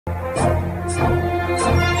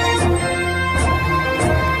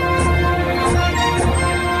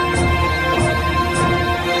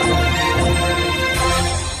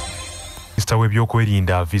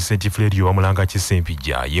Webyokwelinda Vincent Fledio wamulanga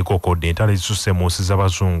Ssempijja yekokodde entalo ezisusse mu nsi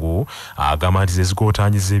z'abazungu agamba nti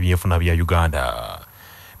zezigootaanyiza ebyenfuna bya Uganda.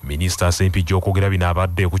 Minisita Ssempijja okwogera bino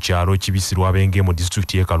abadde ku kyalo kibisirwa abenge mu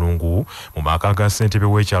disitulikiti y'e Kalungu mu maka ga ssentebe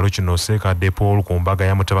w'ekyalo kino Ssekadde Paul ku mbaga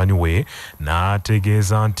ya mutabani we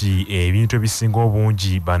n'ategeeza nti ebintu ebisinga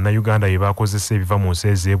obungi bannayuganda bye bakozesa ebiva mu nsi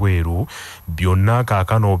ez'ebweru byonna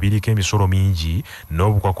kaakano biriko emisolo mingi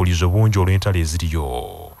n'obukwakulizo bungi olw'entalo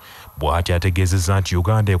eziriyo. Bw'ati ategeezezza nti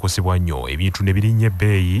Uganda ekosebwa nnyo ebintu ne birinnya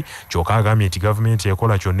ebbeeyi kyokka agambye nti gavumenti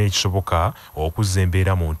ekola kyonna ekisoboka okuzza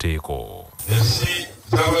embeera mu nteeko. Ensi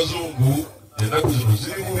z'abazungu ennaku zino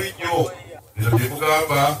ziri bubi nnyo bino bye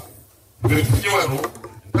mugamba bwe tufunye wano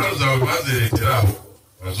entalo zaabwe bazeereetera abo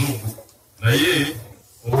abazungu naye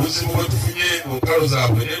obuzibu bwe tufunye mu ntalo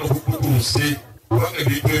zaabwe neno bututuuse kubanga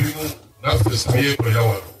ebintu ebimu naffe situbyekolera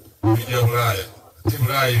wano bijja Bulaaya ate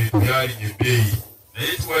Bulaaya ebintu byalinya ebbeeyi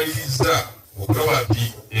naye tuwaliriza okulaba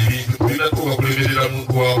nti ebintu tulina tubakulemerera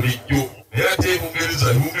muntu wa bulijjo naye ate Bungereza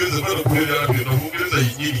bano kulemerera byonna Bungereza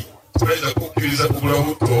yennyini tubayinza kukkiriza kugula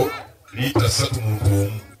butto liita 3 muntu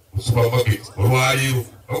omu mu supermarket olwaleero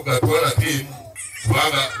agatwalako emu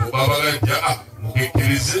kubanga bwebabagajja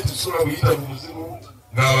mukekkirize tusobola kuyita mu buzibu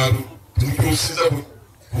ng'abantu tumukyusiza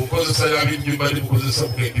ku nkozesa y'ab'ennyumba ne mukozesa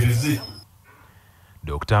mukekkirize.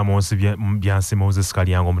 Dr. Monsi Byansi Moses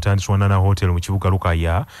Kalyango omutandisi wa Nana Hotel mu kibuga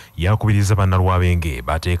Lukaya yakubiriza bannalwabenge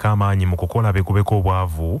bateeka amaanyi mu kukola bekubeko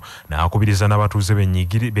obwavu n'akubiriza n'abatuuze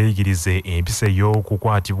beeyigirize empisa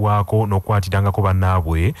ey'okukwatibwako n'okukwatirangako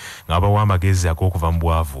bannaabwe ng'abawa amagezi ag'okuva mu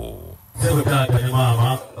bwavu. Sebo taata ne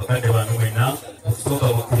maama bakadde bano mwenna okusooka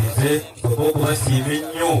bukkirize okubasiima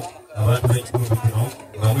ennyo abantu b'ekitundu kino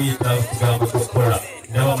nga muyita kigambo ky'okukola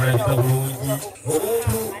n'abamulabika bulungi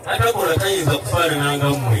omuntu atakola tayinza kufaanana nga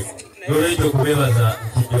mmwe n'olwekyo okubeebaza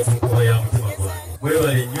nkijja ku nkuba ya mutima gwange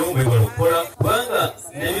mwebale nnyo mwebale okukola kubanga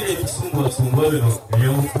nebino ebikisumbwasumbwa bino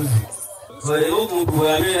ebyobufuzi era omuntu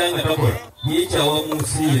bw'abeera nga takola yeekyawa mu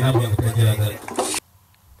nsi ye nabwe nga tageragala.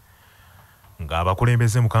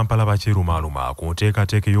 Ng'abakulembeze mu Kampala bakyerumaluma ku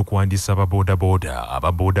nteekateeka y'okuwandiisa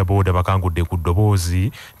Bodaboda bakangudde ku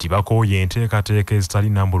ddoboozi nti bakooye enteekateeka ezitali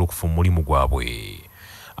nnambulukufu mu mulimu gwabwe.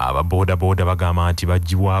 Bodaboda bagamba nti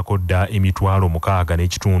baggyibwako dda emitwalo 6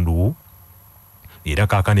 n'ekitundu era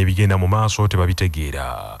kaakano ebigenda mu maaso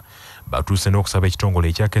tebabitegeera. Batuuse n'okusaba ekitongole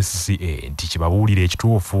ekya KCCA nti kibabuulire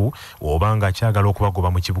ekituufu oba nga kyagala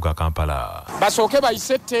okubagoba mu kibuga Kampala. Basooke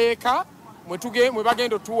bayise etteeka mwe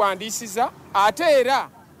bagenda otuwandiisiza ate era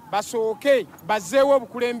basooke bazzeewo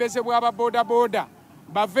obukulembeze bw'ababodaboda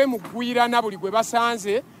bave mu ggwirana buli gwe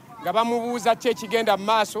basanze nga bamubuuza ki ekigenda mu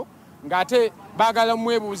maaso ng'ate baagala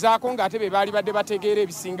mwebuuzaako ng'ate be baali badde bategeera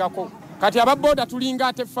ebisingako. Kati ababoda tulinga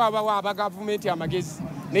ate ffe abawa abagavumenti amagezi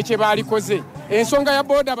nekye baalikoze. Ensonga ya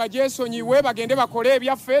boda bagyesonyiwe bagende bakole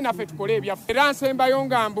ebyaffe naffe tukole ebyaffe. Era nsembayo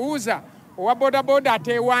nga mbuuza owa bodaboda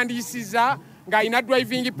ateewandiisiza ng'ayina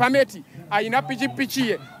driving permit ayina pikipiki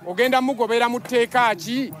ye ogenda mugobera mu tteeka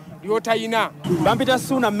ki lyotayina. Bampita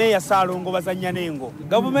Ssuuna Meya Saalongo bazannya n'engo.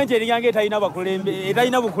 Gavumenti erinyange etalina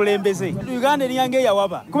bukulembeze. Uganda erinyange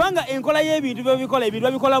eyawaba. Kubanga enkola y'ebintu byebikola ebintu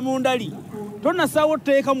babikola mu ndali. Tonnasaawo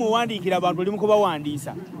tteeka muwandiikira abantu oli mu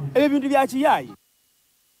kubawandiisa. Ebyo bintu bya kiyaayi.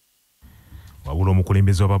 Wabula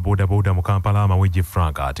omukulembeze w'ababodaboda mu Kampala Amawejje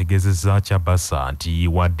Frank ategeezezza Kyabasa nti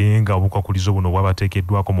wadde nga obukwakulizo buno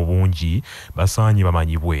bwabateekeddwako mu bungi basaanye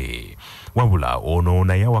bamanyibwe. Wabula ono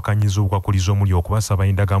naye awakanyiza obukwakulizo omuli okubasaba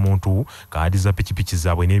endagamuntu, kaadi za pikipiki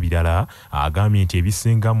zaabwe n'ebirala, agambye nti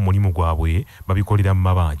ebisinga mu mulimu gwabwe babikolera mu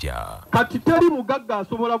mabanja. Kati teri mugagga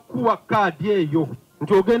asobola kukuwa kaadi eyo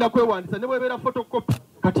nti ogenda kwewandiisa ne bwebeera fotokopi.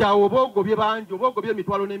 Kati awo oboogobye bangi, oboogobye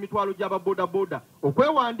emitwalo n'emitwalo gy'ababodaboda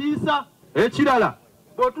okwewandiisa. Ekirala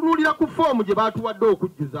bw'otunuulira ku foomu gye baatuwadde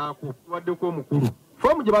okujjuzaako tuwaddeko omukulu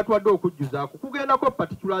foomu gye baatuwadde okujjuzaako kugendako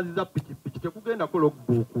particulars za pikipiki tekugendako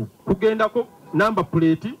logbook kugendako number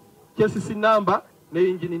plate chassis number ne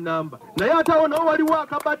engine number naye ate awo nawo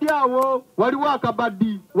waliwo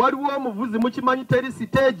akabadi waliwo omuvuzi mukimanyi teri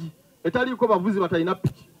stage etaliiko bavuzi batalina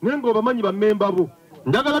piki naye ng'obamanyi bammemba bo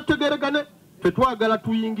njagala tutegeregane tetwagala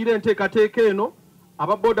tuyingire enteekateeka eno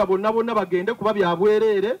ababoda bonna bagende kuba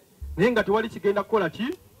byabwereere nenga tewali kigenda kukola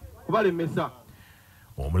ki kubalemesa.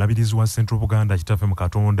 Omulabirizi wa Central Buganda kitaffe mu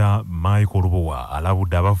Katonda Michael Lubowa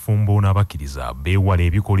alabudde abafumbo n'abakkiriza beewala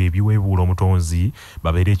ebikola ebiweebuula omutonzi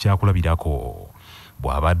babeere ekyakulabirako.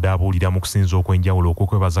 bw'abadde abuulira mu kusinza okwenjawulo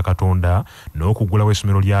okwebaza Katonda n'okuggulawo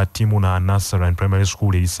essomero lya Timuna Nursery and Primary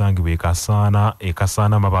School erisangibwa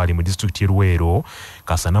Kasana Mabaale mu disitulikiti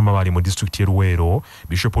y'e Luweero.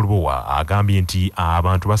 Bishop Lubowa agambye nti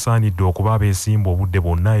abantu basaanidde okuba abeesimba obudde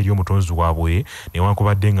bwonna eri omutonzi waabwe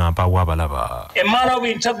newankubadde nga mpaawo abalaba. A man of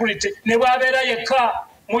integrity ne bw'abeera yekka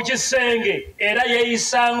mu kisenge era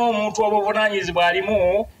yeeyisanga omuntu obuvunaanyizibwa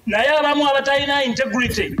alimu, naye abamu abatalina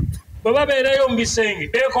integrity bwe babeerayo mu bisenge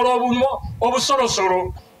beekola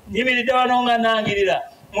obusolosolo. Nyimiridde wano nga nangirira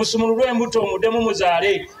musumulu lw'embuto muddemu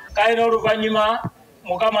muzaale kale n'oluvannyuma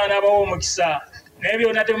Mukama anaabawo omukisa. Naye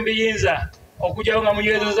byonna temubiyinza okujjawo nga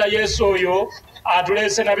munywezeza Yesu oyo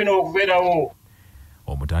atuleese na bino okubeerawo.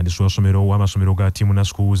 Omutandisi w'amasomero ga Timuna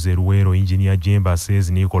Schools e Luweero Engineer Jemba Says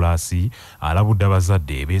Nicholas alabudde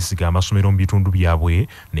abazadde beesiga amasomero mu bitundu byabwe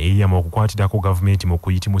neyeeyama okukwatirako gavumenti mu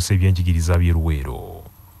kuyitimusa ebyenjigiriza by'e Luweero.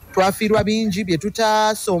 Twafiirwa bingi bye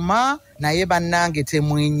tutasoma naye bannange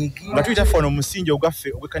temwenyigira. Nga tuyita ffe omusingi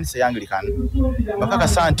ogwaffe ogw'ekkanisa ya Anglican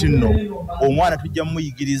bakakasa nti nno omwana tujja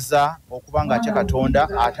muyigiriza okuba ng'atya Katonda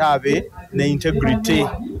ate abe ne integrity.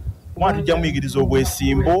 Omwana tujja muyigiriza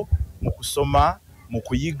obwesimbo mu kusoma, mu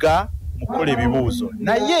kuyiga, mu kukola ebibuuzo.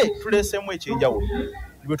 Naye tuleesemu ekyenjawulo.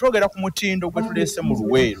 Bwe twogera ku mutindo gwe tuleese mu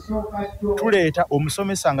Luweero, tuleeta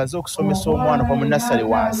omusomesa ng'azze okusomesa omwana kwa munnasale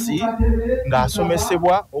wansi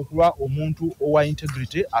ng'asomesebwa okuba omuntu owa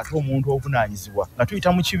integrity ate omuntu obunaanyizibwa. Nga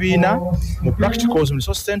tuyita mu kibiina, mu practicals, mu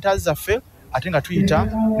resource centers zaffe, ate nga tuyita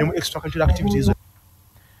ne mu extracurricular activities.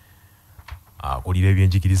 Akulira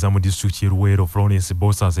ebyenjigiriza mu disitulikiti y'e Luweero Florence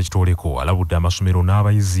Bosas ekitoleko alabudde amasomero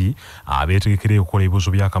n'abayizi abeetegekera okukola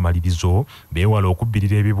ebibuuzo by'akamalirizo beewala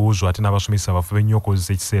okubbirira ebibuuzo ate n'abasomesa bafube nnyo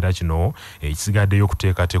okozesa ekiseera kino ekisigaddeyo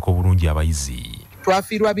okuteekateeka obulungi abayizi.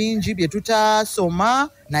 Twafiirwa bingi bye tutasoma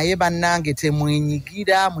naye bannange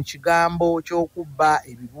temwenyigira mu kigambo ky'okubba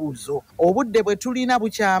ebibuuzo. Obudde bwe tulina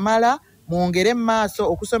bukyamala, mwongere mu maaso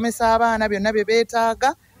okusomesa abaana byonna bye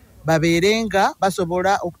beetaaga babeerenga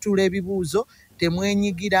basobola okutuula ebibuuzo,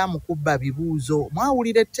 temwenyigira mu kubba bibuuzo.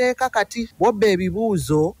 Mwawulira etteeka kati wobba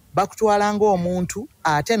ebibuuzo bakutwala ng'omuntu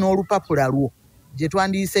ate n'olupapula lwo gye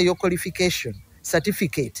twandiyiseeyo qualification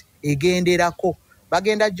certificate egenderako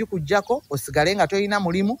bagenda gikuggyako osigale nga tolina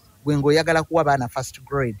mulimu gwe ng'oyagala kuwa baana first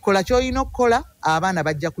grade. Kola ky'olina okukola, abaana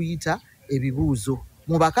bajja kuyita ebibuuzo.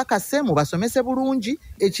 Mubakakase, mubasomese bulungi.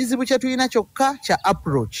 Ekizibu kye tulina kyokka kya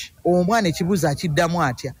approach. Omwana ekibuuzo akiddamu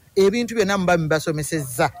atya. Ebintu byonna muba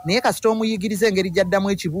mubasomesezza. Naye kasita omuyigiriza engeri gy'addamu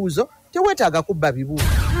ekibuuzo, teweetaaga kubba bibuuzo.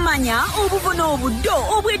 Manya obubona obuddo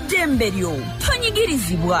obw'eddembe lyo.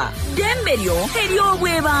 Tonyigirizibwa. Ddembe lyo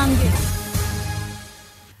ery'obwebange.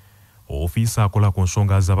 Ofiisa akola ku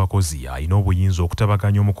nsonga z'abakozi alina obuyinza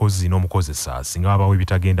okutabaganya omukozi n'omukozesa singa babawo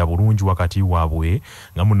ebitagenda bulungi wakati waabwe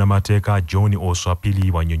nga munnamateeka John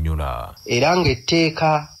Oswapili bw'annyonnyola. Era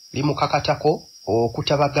ng'etteeka limukakatako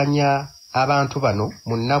okutabaganya abantu bano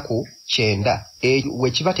mu nnaku 9.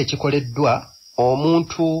 Wekiba tekikoleddwa,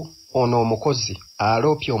 omuntu ono omukozi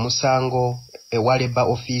aloopye omusango ewa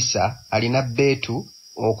Labour Officer alina bbeetu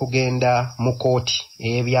okugenda mu kooti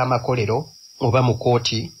ey'ebyamakolero oba mu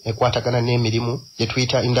kooti ekwatagana n'emirimu gye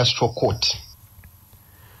tuyita industrial court.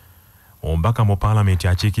 Omubaka mu Parliament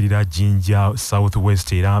akiikirira Jinja South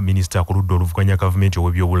West era minisita ku ludda oluvuganya gavumenti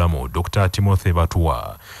ow'ebyobulamu Dr. Timothy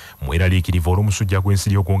Batuwa mweraliikirivu olw'omusujja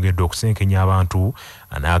gw'ensiri ogwongedde okusenkenya abantu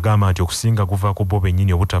n'agamba nti okusinga kuva ku bo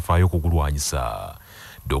bennyini obutafaayo kugulwanyisa.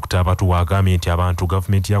 Dr. Batuwa agambye nti abantu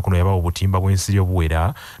gavumenti yakuno yabawa obutimba bw'ensiri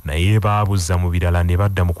obuwera naye baabuza mu birala ne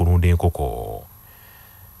badda mu kulunda enkoko.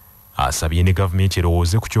 Asabye ne gavumenti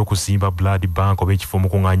erowooze ku ky'okusimba blood bank oba ekifo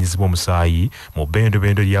mukuŋŋaanyizibwa omusaayi mu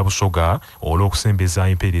bbendobendo lya Busoga olw'okusembeza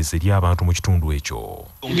empeereza eri abantu mu kitundu ekyo.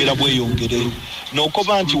 Ongera bweyongere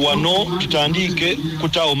n'okoba nti wano tutandike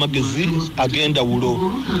kutaawo magezi agenda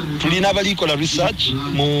wulo. Tulina abalikola research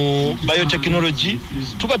mu biotechnology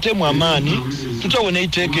tubateemu amaani tutawona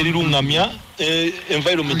iteeka eriruŋŋamya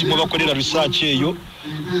environment mwe bakolera research eyo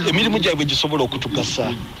emirimu gyabwe gisobola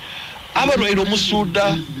okutukasa. Abalwaire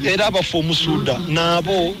omusuuda era abafu omusuuda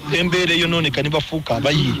nabo embeera eyonooneka ne bafuuka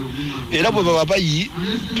abayi. Era bwe baba bayi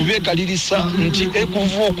tubeekalirisa nti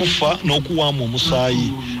ekuva okufa n'okuwaamu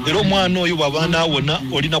omusaayi. Era omwana oyo bw'aba naawona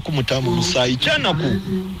olina kumutaamu omusaayi. Kyanaku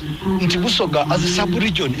nti Busoga as a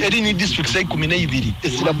sub-region erina districts 12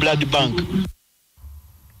 ezira blood bank.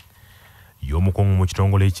 Y'omukungu mu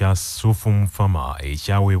kitongole kya Sufum Farmer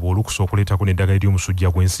ekyaweebwa olukusa okuleetako n'eddagala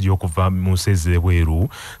ly'omusujja gw'ensiri okuva mu nsi ez'ebweru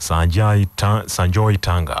Sanjoy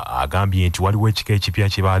Tanga agambye nti waliwo ekika ekipya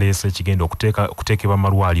kye baleese ekigenda okuteekebwa mu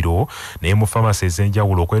malwaliro naye mu famasi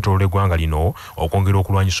ez'enjawulo okwetooloola eggwanga lino okwongera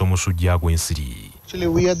okulwanyisa omusujja gw'ensiri. Actually,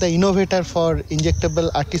 we are the innovator for injectable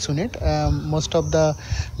artesunate, most of the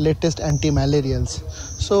latest anti-malarials.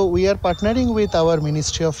 So we are partnering with our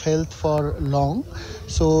Ministry of Health for long.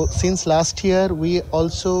 So since last year, we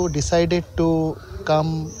also decided to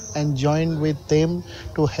come and join with them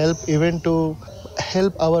to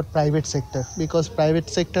help our private sector, because private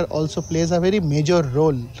sector also plays a very major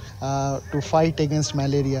role to fight against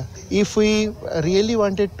malaria. If we really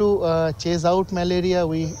wanted to chase out malaria,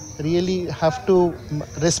 we really have to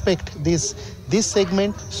respect this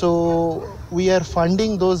segment. So we are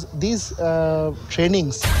funding these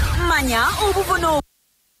trainings. Manya obuvuno.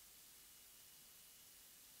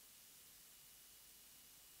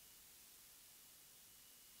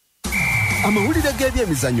 amawulire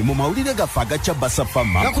g'ebyemizannyo mu mawulire gaffe agaca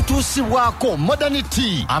basafama gakutuusibwako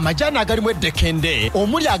modernity amajani agalimu eddekende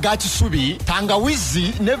omuli aga kisubi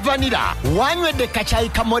tangawizi ne vanira wanywedde kacaayi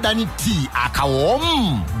ka modernity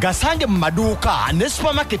akawoomu gasange mu maduuka ne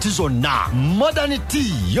supamaketi zonna.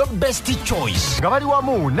 Modernity your best choice nga bali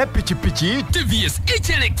wamu ne pikipiki TVS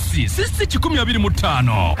HLX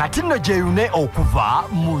 6125 kati nno gyeyune okuva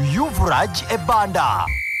mu Yuvraj ebbanda.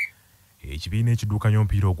 Ekibiina ekiddukanya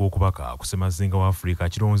omupiira ogw'okubaka ku ssemazinga wa Africa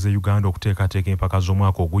kironze Uganda okuteekateeka empaka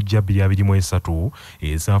z'omwaka ogujja 2023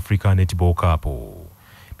 eza Africa Netball Cup.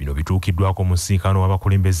 Bino bituukiddwako mu nsinkano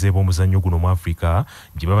w'abakulembeze b'omuzannyo guno mu Africa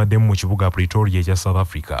gye babaddemu mu kibuga Pretoria ekya South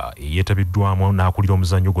Africa eyeetabiddwamu n'akulira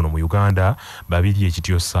omuzannyo guno mu Uganda babiri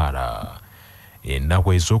ekityo Sara.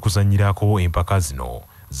 Ennaku ez'okuzannyirako empaka zino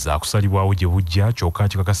za kusalibwawo gye bujja kyokka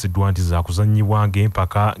kikakasiddwa nti za kuzannyibwa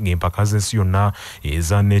ng'empaka z'ensi yonna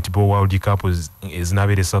eza Netball World Cup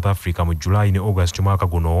ezinabeera South Africa mu July ne August mwaka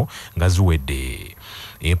guno nga ziwedde.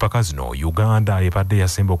 Empaka zino Uganda ebadde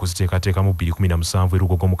yasemba okuziteekateeka mu 2017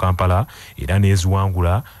 erugogo mu Kampala era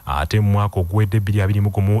n'eziwangula, ate mu mwaka oguwedde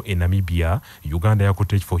 2021 e Namibia Uganda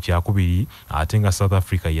yakutte ekifo kyakubiri ate nga South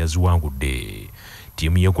Africa yaziwangudde.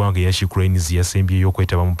 Tiimu y'eggwanga eya She Cranes yasembyeyo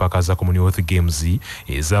okwetaba mu mpaka za Commonwealth Games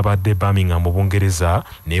ezabadde Birmingham mu Bungereza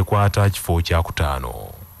n'ekwata kifo kyakutaano.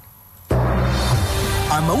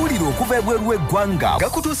 Amawulire okuva ebweru w'eggwanga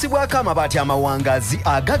gakutuusibwako amabaati amawangaazi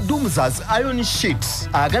aga Dumzas Iron Sheets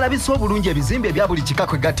agalabisa obulungi ebizimbe ebya buli kika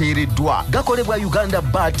kwe gateereddwa. Gakolebwa Uganda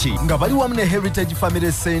Bati nga bali wamu ne Heritage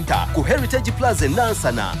Family Center ku Heritage Plaza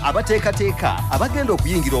Nansana abateekateeka abagenda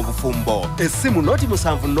okuyingira obufumbo. Essimu noti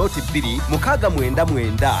 7 noti 2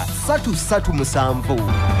 699 337.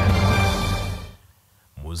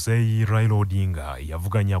 Muzeeyi Raila Odinga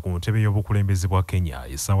yavuganya ku ntebe y'obukulembeze bwa Kenya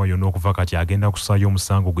essaawa yonna okuva kati agenda kusaayo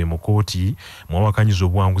omusango gwe mu kkooti mwawakanyiza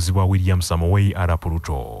obuwanguzi bwa William Samoei Arap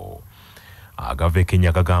Ruto. Agave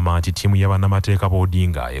Kenya gagamba nti ttiimu y'abannamateeka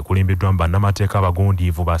b'Odinga ekulembeddwa mu bannamateeka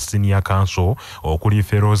abagondiivu ba Senior Council okuli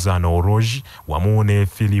Ferozan Oroge wamu ne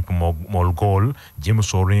Philip Molgol,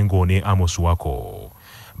 James Orengo ne Amos Wako.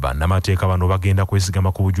 Bannamateeka bano bagenda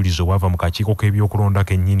kwesigama ku bujulizi obwava mu kakiiko k'ebyokulonda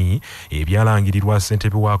kennyini ebyalangirirwa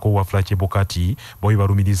ssentebe waako Wafula Chebukati bwe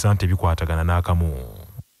balumiriza nti bikwatagana n'akamu.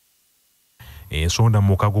 Ensonda mu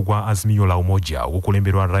mukago gwa azimio la umoja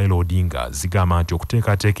okukulemberwa Raila Odinga zigamba nti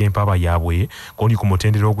okuteekateeka empaba yaabwe koli ku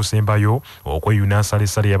mutendera ogusembayo okweyuna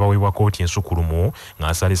nsalesale yabaweebwa kkooti ensukulumu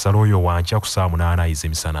nga nsalesale oyo wankya ku ssaawa 8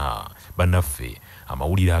 ez'emisana. Bannaffe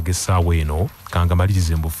amawulire ag'essaawa eno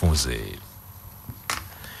kangamalirize mu bufunze.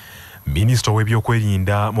 Minisita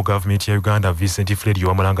w'Webyokwelinda mu gavumenti ya Uganda Vincent Freddy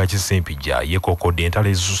wamulanga Ssempijja yeekokodde entalo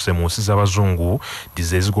ezisusse mu nsi z'abazungu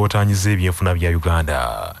dize ezigootaanyiza ebyenfuna bya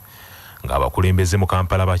Uganda. Ng'abakulembeze mu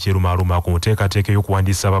Kampala bakyerumaluma ku nteekateeka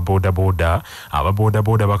y'okuwandiisa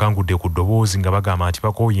ababodaboda bakangudde ku ddoboozi nga bagamba nti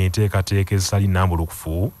bakooye enteekateeka ezitali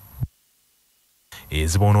nnambulukufu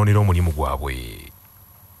eziboonoonera omulimu gwabwe.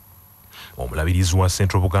 Omulabirizi wa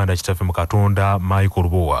Central Buganda kitaffe mu Katonda Michael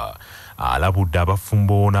Bowa alabudde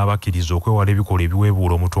abafumbo n'abakkiriza okwewala ebikolwa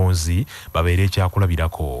ebiweebuula omutonzi babeere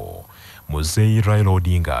ekyakulabirako. Muzeeyi Raila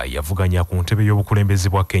Odinga yavuganya ku ntebe y'obukulembeze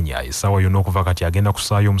bwa Kenya essaawa yonna okuva kati agenda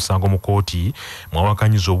kusaayo omusango mu kkooti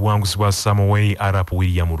mwawakanyiza obuwanguzi bwa Samoei Arap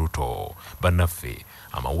William Ruto. Bannaffe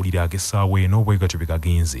amawulire ag'essaawa eno bwe gatyo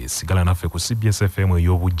bikagenze. Sigala naffe ku CBS FM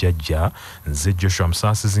ey'obujjajja. Nze Joshua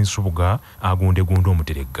Musaasizi Nsubuga agundegunde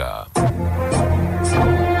omuteregga.